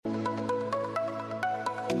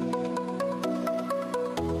Hello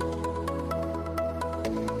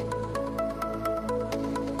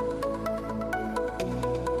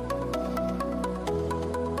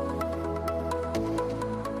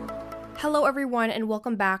everyone, and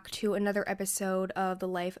welcome back to another episode of the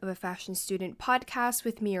Life of a Fashion Student podcast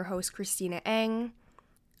with me, your host, Christina Eng.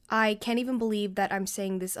 I can't even believe that I'm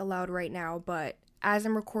saying this aloud right now, but as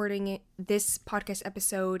I'm recording this podcast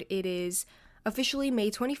episode, it is officially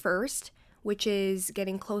May 21st, which is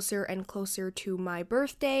getting closer and closer to my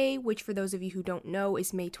birthday, which for those of you who don't know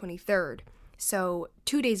is May 23rd. So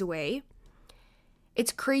 2 days away.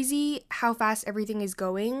 It's crazy how fast everything is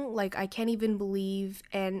going. Like, I can't even believe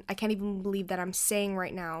that I'm saying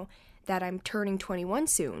right now that I'm turning 21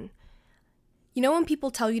 soon. You know when people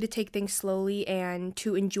tell you to take things slowly and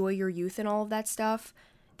to enjoy your youth and all of that stuff?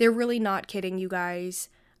 They're really not kidding, you guys.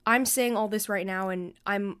 I'm saying all this right now and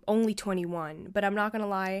I'm only 21, but I'm not gonna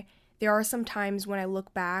lie, there are some times when I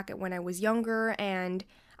look back at when I was younger and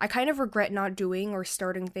I kind of regret not doing or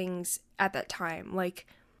starting things at that time. Like,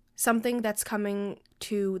 something that's coming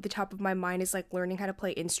to the top of my mind is like learning how to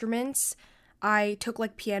play instruments. I took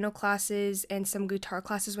like piano classes and some guitar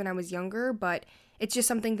classes when I was younger, but it's just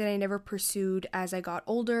something that I never pursued as I got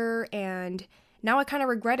older, and now I kind of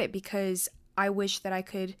regret it because I wish that I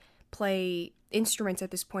could play instruments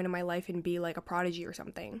at this point in my life and be like a prodigy or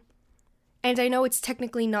something. And I know it's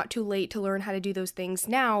technically not too late to learn how to do those things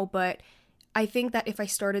now, but I think that if I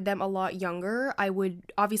started them a lot younger, I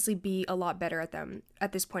would obviously be a lot better at them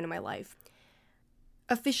at this point in my life.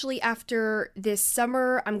 Officially after this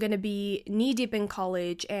summer, I'm going to be knee-deep in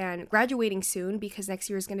college and graduating soon because next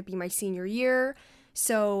year is going to be my senior year.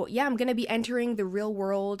 So yeah, I'm going to be entering the real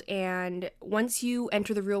world, and once you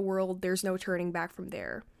enter the real world, there's no turning back from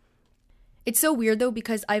there. It's so weird though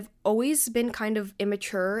because I've always been kind of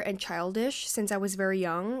immature and childish since I was very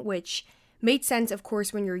young, which made sense, of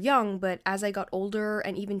course, when you're young, but as I got older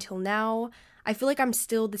and even till now, I feel like I'm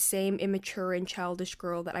still the same immature and childish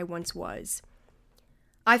girl that I once was.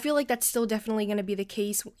 I feel like that's still definitely going to be the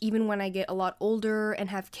case even when I get a lot older and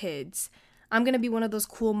have kids. I'm going to be one of those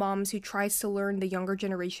cool moms who tries to learn the younger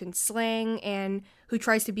generation slang and who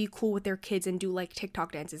tries to be cool with their kids and do like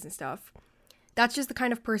TikTok dances and stuff. That's just the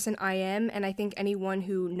kind of person I am, and I think anyone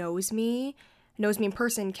who knows me in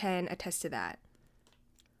person can attest to that.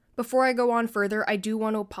 Before I go on further, I do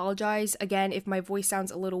want to apologize again if my voice sounds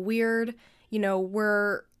a little weird. You know,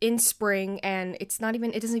 we're in spring and it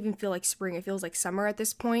doesn't even feel like spring. It feels like summer at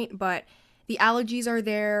this point, but the allergies are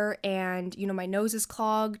there and, you know, my nose is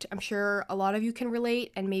clogged. I'm sure a lot of you can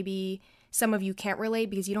relate, and maybe some of you can't relate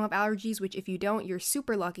because you don't have allergies, which if you don't, you're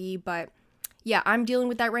super lucky. But yeah, I'm dealing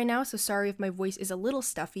with that right now, so sorry if my voice is a little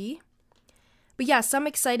stuffy. But yeah, some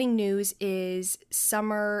exciting news is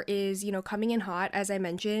summer is, coming in hot, as I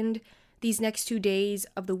mentioned. These next 2 days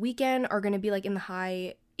of the weekend are going to be like in the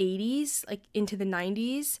high 80s, like into the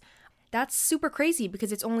 90s. That's super crazy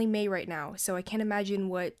because it's only May right now, so I can't imagine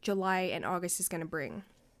what July and August is going to bring.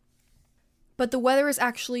 But the weather is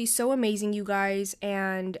actually so amazing, you guys,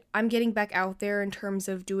 and I'm getting back out there in terms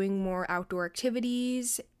of doing more outdoor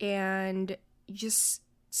activities and just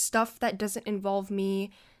stuff that doesn't involve me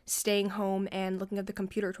staying home and looking at the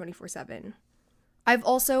computer 24/7. I've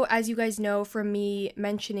also, as you guys know from me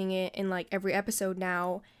mentioning it in like every episode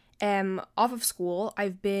now, am off of school.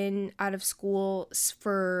 I've been out of school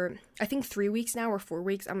for I think 3 weeks now or 4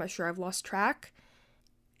 weeks. I'm not sure. I've lost track.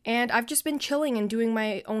 And I've just been chilling and doing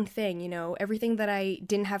my own thing, Everything that I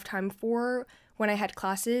didn't have time for when I had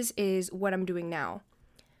classes is what I'm doing now.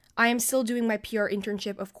 I am still doing my PR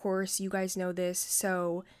internship, of course. You guys know this,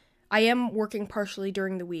 so I am working partially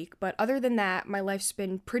during the week, but other than that, my life's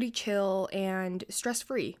been pretty chill and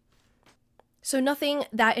stress-free. So nothing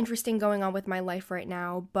that interesting going on with my life right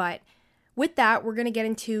now, but with that, we're going to get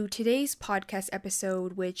into today's podcast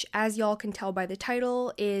episode, which, as y'all can tell by the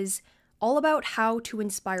title, is all about how to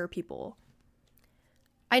inspire people.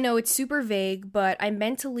 I know it's super vague, but I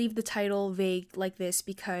meant to leave the title vague like this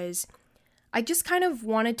because I just kind of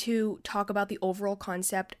wanted to talk about the overall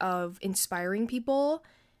concept of inspiring people.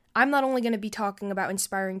 I'm not only going to be talking about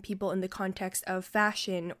inspiring people in the context of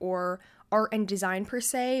fashion or art and design per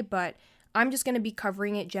se, but I'm just going to be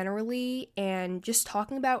covering it generally and just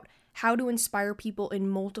talking about how to inspire people in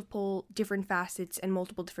multiple different facets and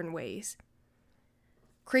multiple different ways.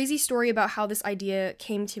 Crazy story about how this idea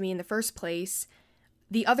came to me in the first place.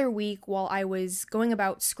 The other week while I was going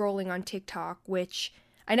about scrolling on TikTok, which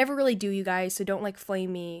I never really do, you guys, so don't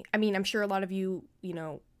flame me. I mean, I'm sure a lot of you,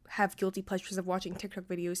 have guilty pleasures of watching TikTok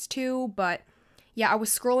videos too, but yeah, I was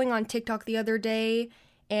scrolling on TikTok the other day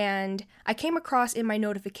and I came across in my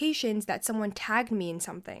notifications that someone tagged me in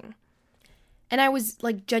something. And I was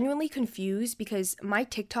like genuinely confused because my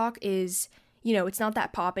TikTok is, it's not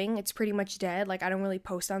that popping. It's pretty much dead. Like I don't really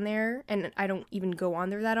post on there and I don't even go on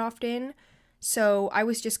there that often. So I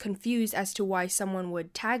was just confused as to why someone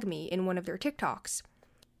would tag me in one of their TikToks.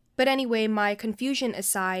 But anyway, my confusion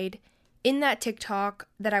aside, in that TikTok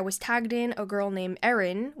that I was tagged in, a girl named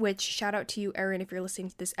Erin, which shout out to you, Erin, if you're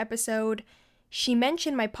listening to this episode, she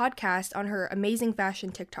mentioned my podcast on her amazing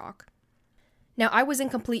fashion TikTok. Now, I was in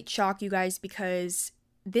complete shock, you guys, because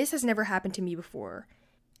this has never happened to me before.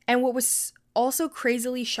 And what was also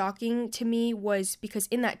crazily shocking to me was because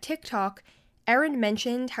in that TikTok, Erin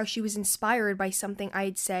mentioned how she was inspired by something I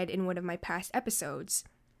had said in one of my past episodes.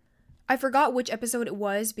 I forgot which episode it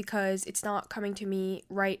was because it's not coming to me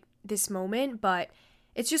right this moment, but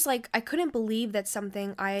it's just like I couldn't believe that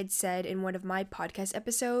something I had said in one of my podcast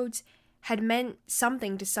episodes had meant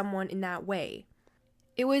something to someone in that way.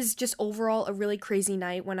 It was just overall a really crazy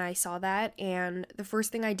night when I saw that, and the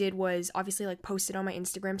first thing I did was obviously like post it on my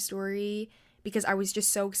Instagram story because I was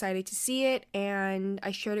just so excited to see it, and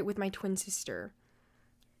I shared it with my twin sister.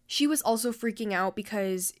 She was also freaking out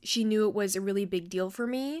because she knew it was a really big deal for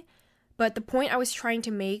me, but the point I was trying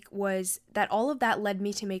to make was that all of that led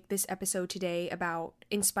me to make this episode today about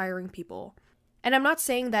inspiring people. And I'm not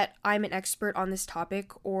saying that I'm an expert on this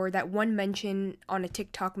topic or that one mention on a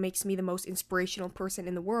TikTok makes me the most inspirational person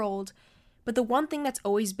in the world, but the one thing that's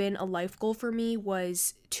always been a life goal for me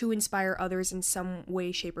was to inspire others in some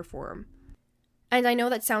way, shape, or form. And I know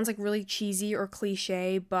that sounds like really cheesy or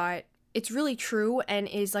cliche, but it's really true and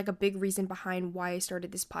is like a big reason behind why I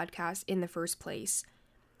started this podcast in the first place.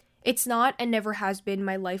 It's not and never has been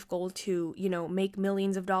my life goal to, make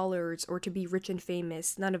millions of dollars or to be rich and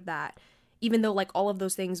famous, none of that. Even though like all of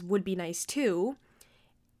those things would be nice too.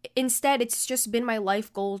 Instead, it's just been my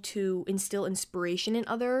life goal to instill inspiration in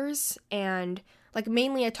others, and like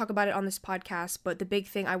mainly I talk about it on this podcast, but the big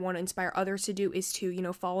thing I want to inspire others to do is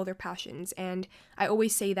to, follow their passions. And I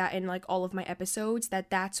always say that in like all of my episodes, that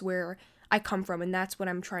that's where I come from and that's what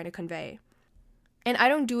I'm trying to convey. And I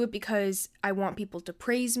don't do it because I want people to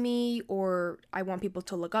praise me or I want people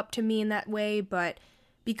to look up to me in that way, but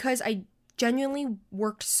because I genuinely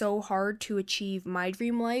worked so hard to achieve my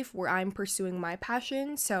dream life where I'm pursuing my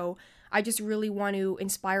passion, so I just really want to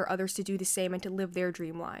inspire others to do the same and to live their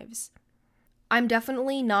dream lives. I'm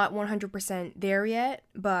definitely not 100% there yet,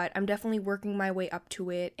 but I'm definitely working my way up to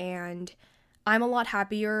it, and I'm a lot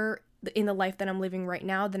happier in the life that I'm living right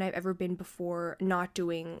now than I've ever been before not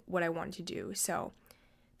doing what I wanted to do. So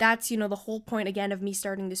that's, the whole point again of me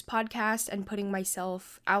starting this podcast and putting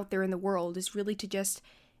myself out there in the world is really to just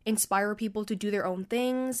inspire people to do their own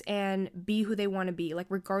things and be who they want to be, like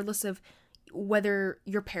regardless of whether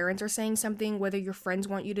your parents are saying something, whether your friends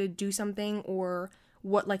want you to do something, or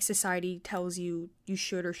what like society tells you you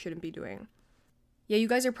should or shouldn't be doing. Yeah, you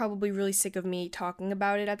guys are probably really sick of me talking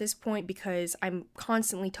about it at this point because I'm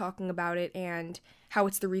constantly talking about it and how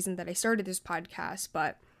it's the reason that I started this podcast.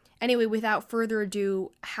 But anyway, without further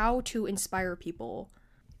ado, how to inspire people.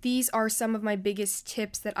 These are some of my biggest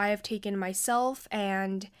tips that I have taken myself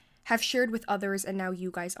and have shared with others and now you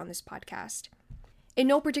guys on this podcast. In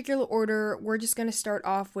no particular order, we're just going to start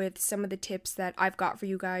off with some of the tips that I've got for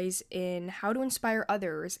you guys in how to inspire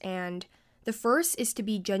others. And the first is to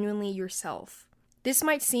be genuinely yourself. This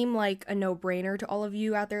might seem like a no-brainer to all of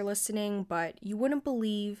you out there listening, but you wouldn't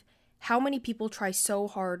believe how many people try so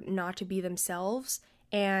hard not to be themselves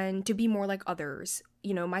and to be more like others,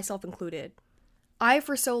 myself included. I,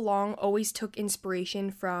 for so long, always took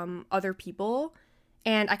inspiration from other people,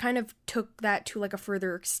 and I kind of took that to like a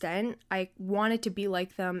further extent. I wanted to be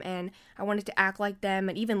like them, and I wanted to act like them,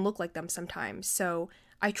 and even look like them sometimes, so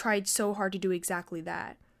I tried so hard to do exactly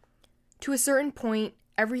that. To a certain point,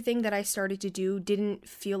 everything that I started to do didn't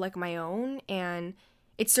feel like my own, and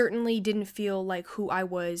it certainly didn't feel like who I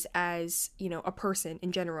was as, a person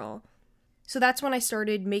in general. So that's when I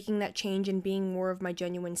started making that change and being more of my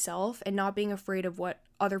genuine self and not being afraid of what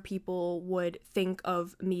other people would think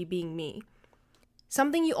of me being me.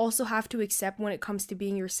 Something you also have to accept when it comes to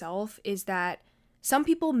being yourself is that some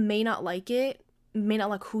people may not like it, may not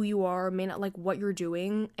like who you are, may not like what you're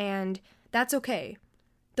doing, and that's okay.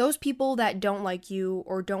 Those people that don't like you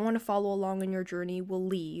or don't want to follow along on your journey will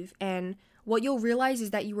leave, and what you'll realize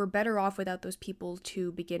is that you were better off without those people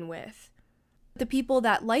to begin with. The people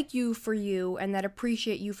that like you for you and that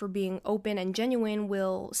appreciate you for being open and genuine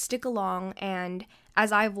will stick along, and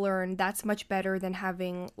as I've learned, that's much better than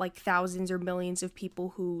having like thousands or millions of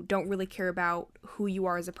people who don't really care about who you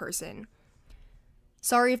are as a person.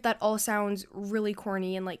 Sorry if that all sounds really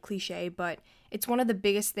corny and like cliche, but it's one of the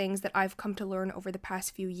biggest things that I've come to learn over the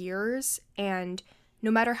past few years, and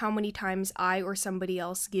no matter how many times I or somebody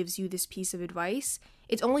else gives you this piece of advice,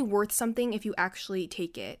 it's only worth something if you actually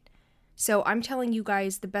take it. So I'm telling you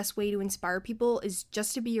guys, the best way to inspire people is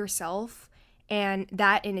just to be yourself, and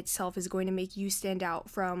that in itself is going to make you stand out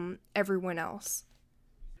from everyone else.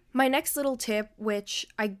 My next little tip, which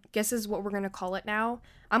I guess is what we're going to call it now,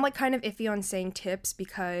 I'm like kind of iffy on saying tips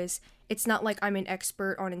because it's not like I'm an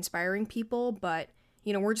expert on inspiring people, but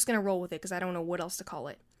we're just going to roll with it because I don't know what else to call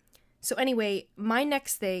it. So anyway, my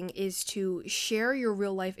next thing is to share your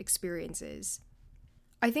real life experiences.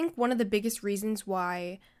 I think one of the biggest reasons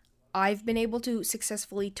why I've been able to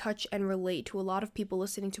successfully touch and relate to a lot of people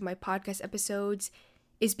listening to my podcast episodes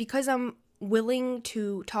is because I'm willing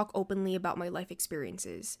to talk openly about my life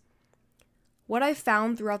experiences. What I've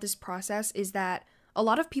found throughout this process is that a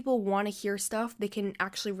lot of people want to hear stuff they can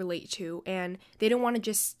actually relate to, and they don't want to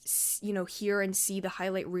just, hear and see the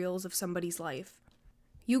highlight reels of somebody's life.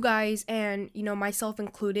 You guys, and, myself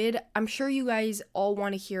included, I'm sure you guys all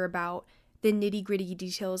want to hear about the nitty-gritty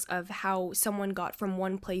details of how someone got from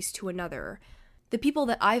one place to another. The people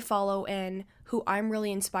that I follow and who I'm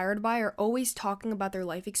really inspired by are always talking about their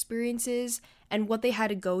life experiences and what they had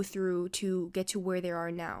to go through to get to where they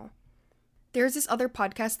are now. There's this other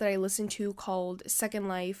podcast that I listen to called Second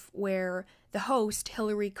Life where the host,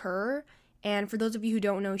 Hillary Kerr, and for those of you who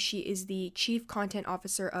don't know, she is the chief content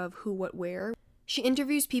officer of Who What Wear. She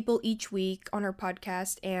interviews people each week on her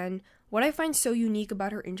podcast, and what I find so unique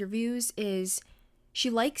about her interviews is she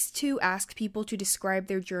likes to ask people to describe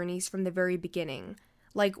their journeys from the very beginning,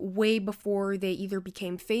 like way before they either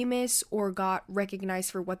became famous or got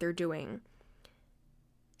recognized for what they're doing.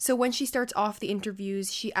 So when she starts off the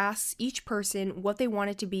interviews, she asks each person what they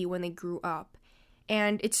wanted to be when they grew up.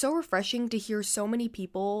 And it's so refreshing to hear so many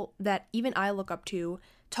people that even I look up to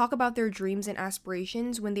talk about their dreams and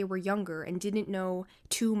aspirations when they were younger and didn't know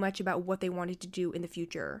too much about what they wanted to do in the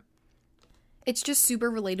future. It's just super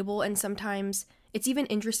relatable, and sometimes it's even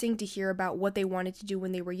interesting to hear about what they wanted to do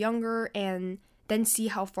when they were younger and then see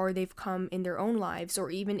how far they've come in their own lives, or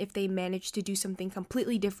even if they managed to do something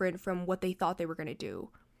completely different from what they thought they were going to do.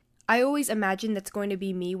 I always imagine that's going to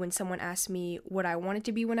be me when someone asks me what I wanted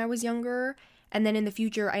to be when I was younger, and then in the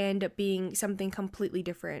future I end up being something completely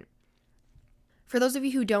different. For those of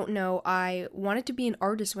you who don't know, I wanted to be an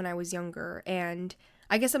artist when I was younger, and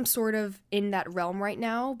I guess I'm sort of in that realm right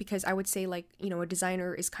now because I would say a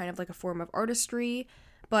designer is kind of like a form of artistry,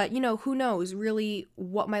 but who knows really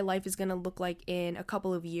what my life is going to look like in a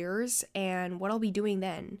couple of years and what I'll be doing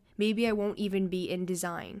then. Maybe I won't even be in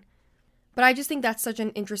design. But I just think that's such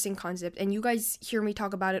an interesting concept, and you guys hear me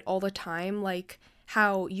talk about it all the time, like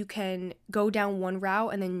how you can go down one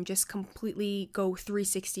route and then just completely go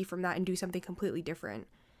 360 from that and do something completely different.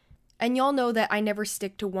 And y'all know that I never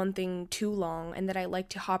stick to one thing too long and that I like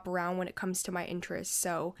to hop around when it comes to my interests,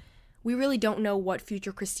 so we really don't know what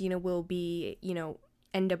future Christina will be,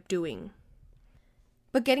 end up doing.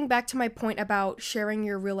 But getting back to my point about sharing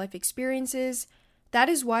your real life experiences, that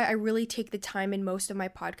is why I really take the time in most of my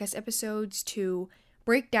podcast episodes to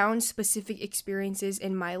break down specific experiences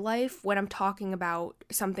in my life when I'm talking about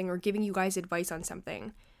something or giving you guys advice on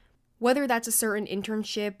something. Whether that's a certain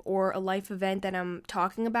internship or a life event that I'm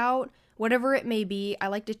talking about, whatever it may be, I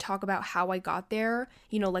like to talk about how I got there,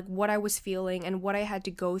 like what I was feeling and what I had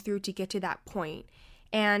to go through to get to that point.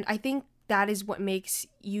 And I think that is what makes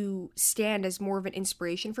you stand as more of an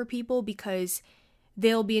inspiration for people because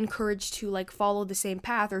they'll be encouraged to follow the same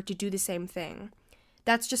path or to do the same thing.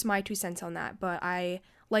 That's just my 2 cents on that, but I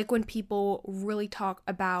like when people really talk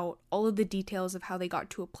about all of the details of how they got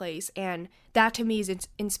to a place, and that to me is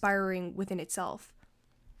inspiring within itself.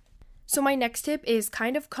 So my next tip is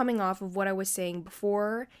kind of coming off of what I was saying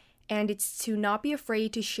before, and it's to not be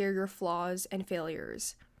afraid to share your flaws and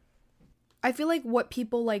failures. I feel like what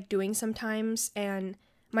people like doing sometimes, and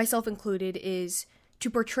myself included, is to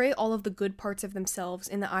portray all of the good parts of themselves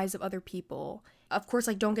in the eyes of other people. Of course,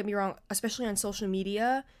 don't get me wrong, especially on social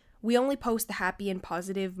media, we only post the happy and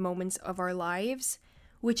positive moments of our lives,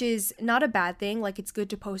 which is not a bad thing. It's good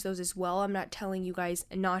to post those as well. I'm not telling you guys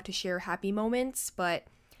not to share happy moments, but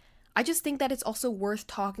I just think that it's also worth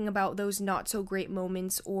talking about those not so great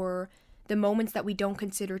moments or the moments that we don't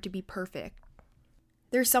consider to be perfect.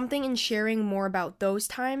 There's something in sharing more about those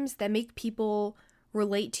times that make people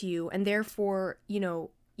relate to you, and therefore,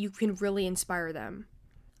 you can really inspire them.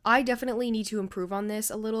 I definitely need to improve on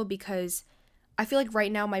this a little because I feel like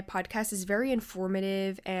right now my podcast is very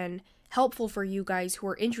informative and helpful for you guys who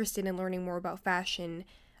are interested in learning more about fashion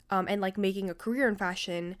and making a career in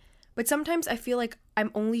fashion. But sometimes I feel like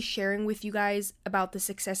I'm only sharing with you guys about the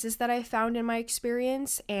successes that I found in my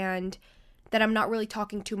experience, and that I'm not really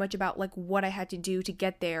talking too much about like what I had to do to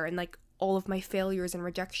get there and like all of my failures and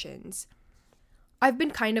rejections. I've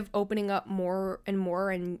been kind of opening up more and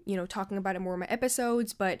more and, talking about it more in my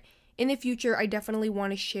episodes, but in the future, I definitely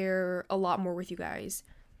want to share a lot more with you guys.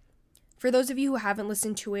 For those of you who haven't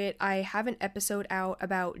listened to it, I have an episode out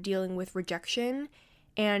about dealing with rejection,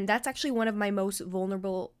 and that's actually one of my most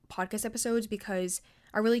vulnerable podcast episodes because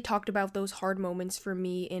I really talked about those hard moments for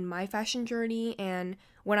me in my fashion journey and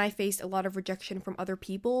when I faced a lot of rejection from other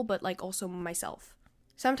people, but like also myself.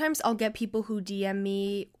 Sometimes I'll get people who DM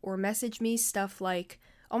me or message me stuff like,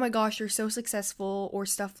 "Oh my gosh, you're so successful," or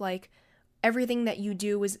stuff like, "Everything that you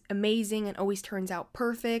do is amazing and always turns out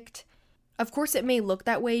perfect." Of course, it may look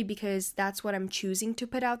that way because that's what I'm choosing to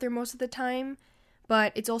put out there most of the time,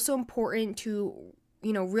 but it's also important to,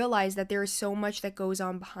 realize that there is so much that goes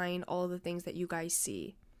on behind all of the things that you guys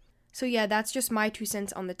see. So yeah, that's just my 2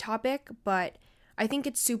 cents on the topic, but I think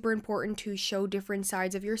it's super important to show different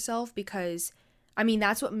sides of yourself because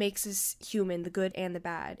that's what makes us human, the good and the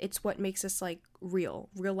bad. It's what makes us like real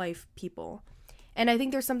life people. And I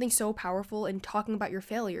think there's something so powerful in talking about your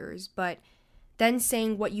failures, but then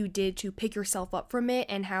saying what you did to pick yourself up from it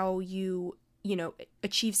and how you,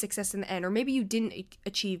 achieve success in the end. Or maybe you didn't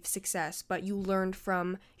achieve success, but you learned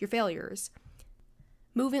from your failures.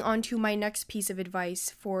 Moving on to my next piece of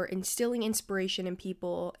advice for instilling inspiration in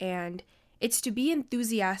people, and it's to be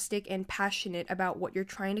enthusiastic and passionate about what you're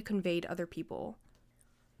trying to convey to other people.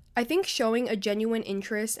 I think showing a genuine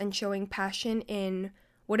interest and showing passion in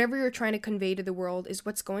whatever you're trying to convey to the world is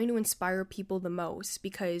what's going to inspire people the most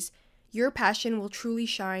because your passion will truly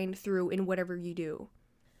shine through in whatever you do.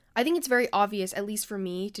 I think it's very obvious, at least for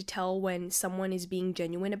me, to tell when someone is being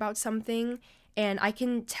genuine about something, and I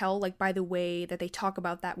can tell like by the way that they talk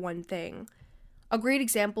about that one thing. A great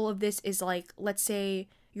example of this is like, let's say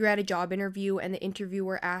you're at a job interview and the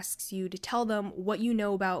interviewer asks you to tell them what you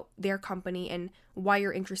know about their company and why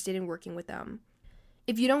you're interested in working with them.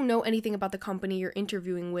 If you don't know anything about the company you're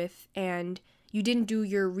interviewing with and you didn't do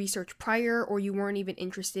your research prior or you weren't even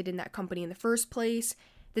interested in that company in the first place,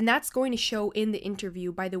 then that's going to show in the interview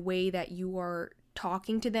by the way that you are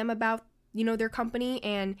talking to them about, their company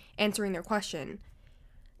and answering their question.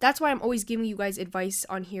 That's why I'm always giving you guys advice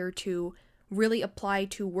on here to really apply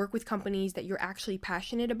to work with companies that you're actually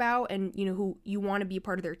passionate about and, who you want to be a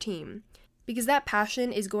part of their team. Because that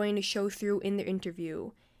passion is going to show through in the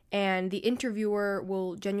interview, and the interviewer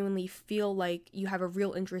will genuinely feel like you have a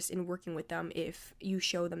real interest in working with them if you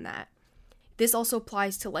show them that. This also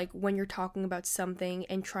applies to like when you're talking about something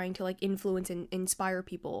and trying to like influence and inspire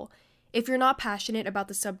people. If you're not passionate about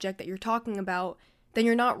the subject that you're talking about, then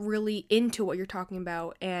you're not really into what you're talking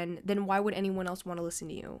about, and then why would anyone else want to listen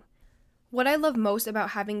to you? What I love most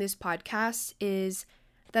about having this podcast is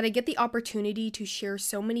that I get the opportunity to share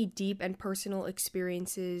so many deep and personal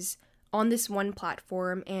experiences on this one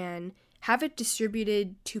platform and have it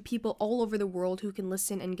distributed to people all over the world who can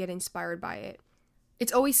listen and get inspired by it.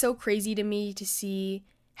 It's always so crazy to me to see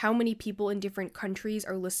how many people in different countries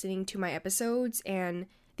are listening to my episodes and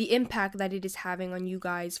the impact that it is having on you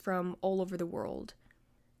guys from all over the world.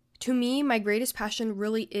 To me, my greatest passion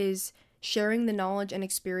really is sharing the knowledge and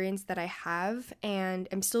experience that I have and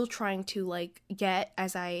am still trying to get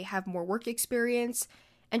as I have more work experience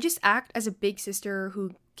and just act as a big sister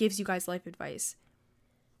who gives you guys life advice.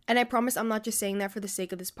 And I promise I'm not just saying that for the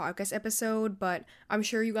sake of this podcast episode, but I'm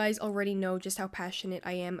sure you guys already know just how passionate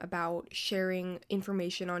I am about sharing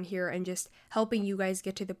information on here and just helping you guys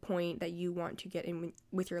get to the point that you want to get in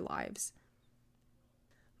with your lives.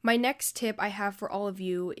 My next tip I have for all of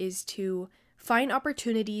you is to find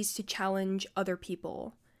opportunities to challenge other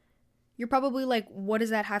people. You're probably like, what does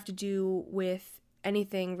that have to do with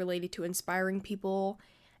anything related to inspiring people?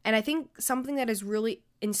 And I think something that is really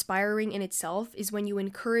inspiring in itself is when you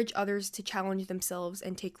encourage others to challenge themselves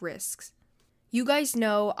and take risks. You guys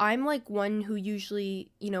know I'm like one who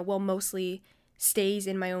usually, mostly stays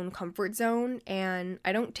in my own comfort zone, and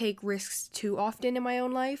I don't take risks too often in my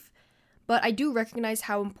own life, but I do recognize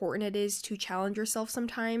how important it is to challenge yourself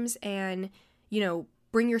sometimes and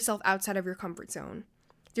bring yourself outside of your comfort zone.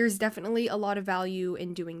 There's definitely a lot of value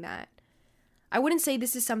in doing that. I wouldn't say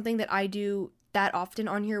this is something that I do that often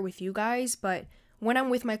on here with you guys, but when I'm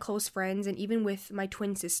with my close friends and even with my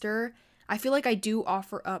twin sister, I feel like I do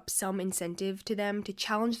offer up some incentive to them to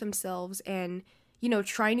challenge themselves and,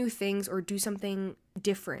 try new things or do something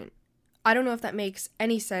different. I don't know if that makes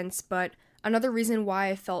any sense, but another reason why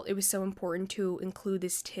I felt it was so important to include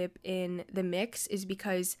this tip in the mix is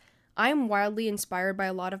because I am wildly inspired by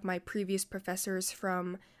a lot of my previous professors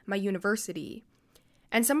from my university.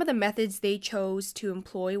 And some of the methods they chose to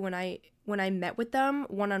employ when I met with them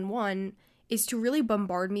one-on-one is to really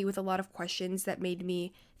bombard me with a lot of questions that made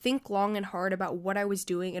me think long and hard about what I was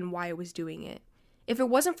doing and why I was doing it. If it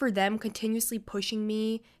wasn't for them continuously pushing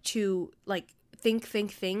me to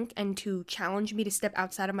think, and to challenge me to step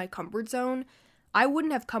outside of my comfort zone, I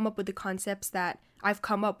wouldn't have come up with the concepts that I've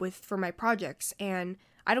come up with for my projects, and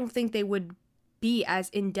I don't think they would be as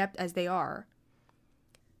in-depth as they are.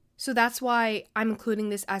 So that's why I'm including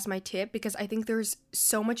this as my tip, because I think there's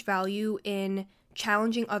so much value in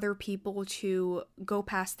challenging other people to go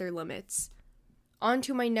past their limits. On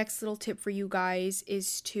to my next little tip for you guys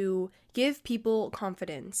is to give people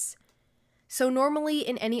confidence. So normally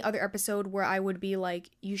in any other episode where I would be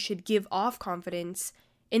like, you should give off confidence,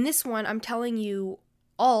 in this one I'm telling you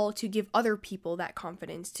all to give other people that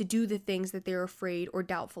confidence to do the things that they're afraid or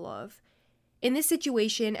doubtful of. In this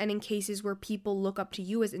situation, and in cases where people look up to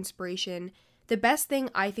you as inspiration, the best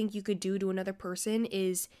thing I think you could do to another person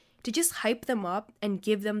is to just hype them up and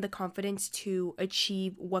give them the confidence to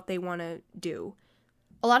achieve what they want to do.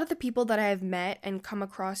 A lot of the people that I have met and come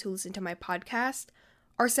across who listen to my podcast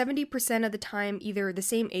are 70% of the time either the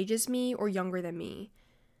same age as me or younger than me.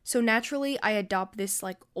 So naturally, I adopt this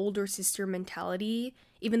older sister mentality,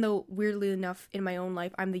 even though weirdly enough in my own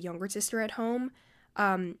life, I'm the younger sister at home.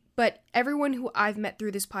 But everyone who I've met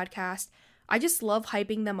through this podcast, I just love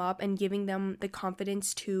hyping them up and giving them the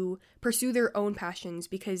confidence to pursue their own passions,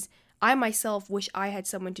 because I myself wish I had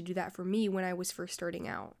someone to do that for me when I was first starting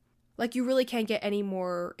out. You really can't get any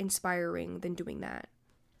more inspiring than doing that.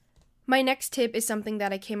 My next tip is something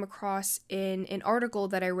that I came across in an article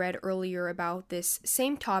that I read earlier about this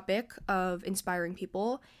same topic of inspiring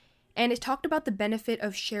people, and it talked about the benefit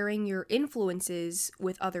of sharing your influences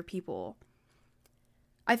with other people.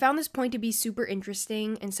 I found this point to be super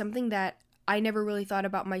interesting and something that I never really thought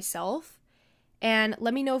about myself, and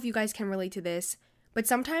let me know if you guys can relate to this, but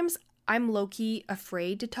sometimes I'm low-key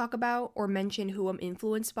afraid to talk about or mention who I'm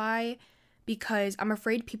influenced by because I'm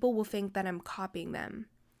afraid people will think that I'm copying them.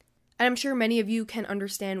 And I'm sure many of you can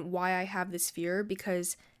understand why I have this fear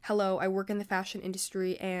because, hello, I work in the fashion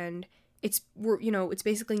industry and it's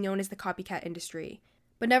basically known as the copycat industry.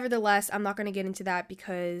 But nevertheless, I'm not going to get into that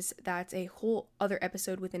because that's a whole other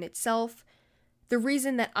episode within itself. The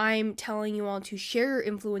reason that I'm telling you all to share your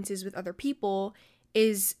influences with other people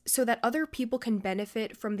is so that other people can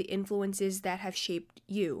benefit from the influences that have shaped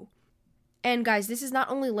you. And guys, this is not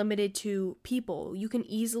only limited to people. You can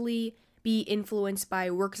easily be influenced by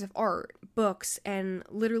works of art, books, and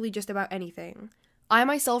literally just about anything. I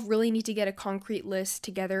myself really need to get a concrete list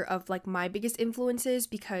together of my biggest influences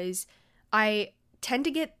because I tend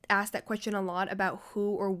to get asked that question a lot about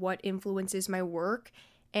who or what influences my work,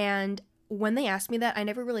 and when they ask me that, I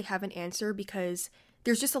never really have an answer because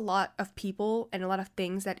there's just a lot of people and a lot of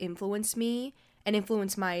things that influence me and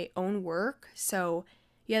influence my own work. So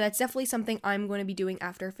yeah, that's definitely something I'm going to be doing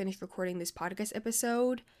after I finish recording this podcast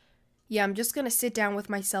episode. Yeah, I'm just going to sit down with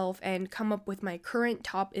myself and come up with my current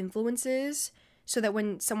top influences so that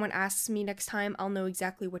when someone asks me next time, I'll know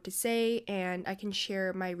exactly what to say and I can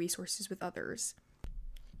share my resources with others.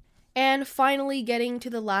 And finally, getting to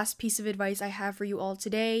the last piece of advice I have for you all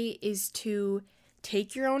today is to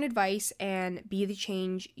take your own advice and be the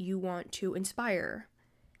change you want to inspire.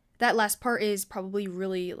 That last part is probably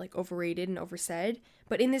really overrated and oversaid,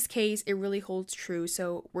 but in this case, it really holds true,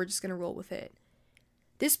 so we're just going to roll with it.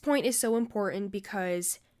 This point is so important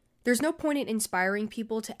because there's no point in inspiring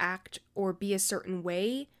people to act or be a certain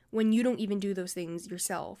way when you don't even do those things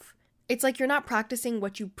yourself. It's like you're not practicing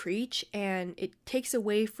what you preach, and it takes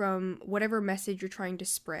away from whatever message you're trying to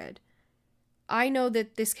spread. I know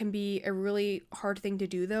that this can be a really hard thing to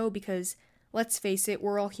do though, because let's face it,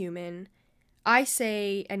 we're all human. I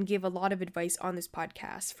say and give a lot of advice on this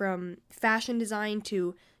podcast, from fashion design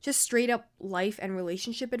to just straight up life and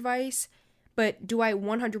relationship advice, but do I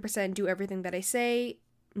 100% do everything that I say?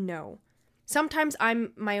 No. Sometimes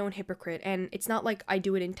I'm my own hypocrite, and it's not like I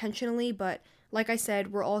do it intentionally, but like I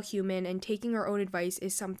said, we're all human, and taking our own advice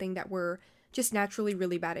is something that we're just naturally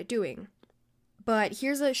really bad at doing. But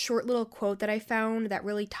here's a short little quote that I found that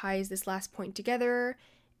really ties this last point together,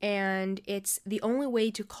 and it's, the only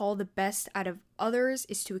way to call the best out of others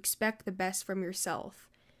is to expect the best from yourself.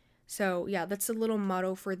 So yeah, that's a little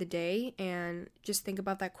motto for the day, and just think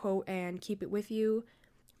about that quote and keep it with you.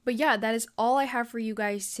 But yeah, that is all I have for you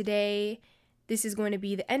guys today. This is going to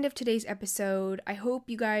be the end of today's episode. I hope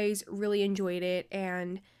you guys really enjoyed it,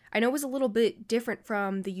 and I know it was a little bit different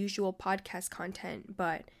from the usual podcast content,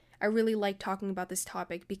 but I really like talking about this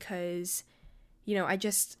topic because, I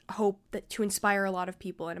just hope that to inspire a lot of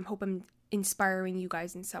people, and I hope I'm inspiring you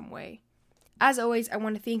guys in some way. As always, I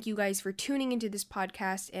want to thank you guys for tuning into this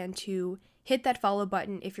podcast and to hit that follow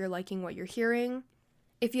button if you're liking what you're hearing.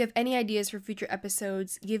 If you have any ideas for future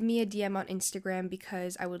episodes, give me a DM on Instagram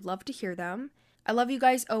because I would love to hear them. I love you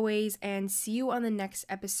guys always, and see you on the next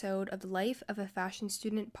episode of the Life of a Fashion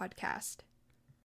Student podcast.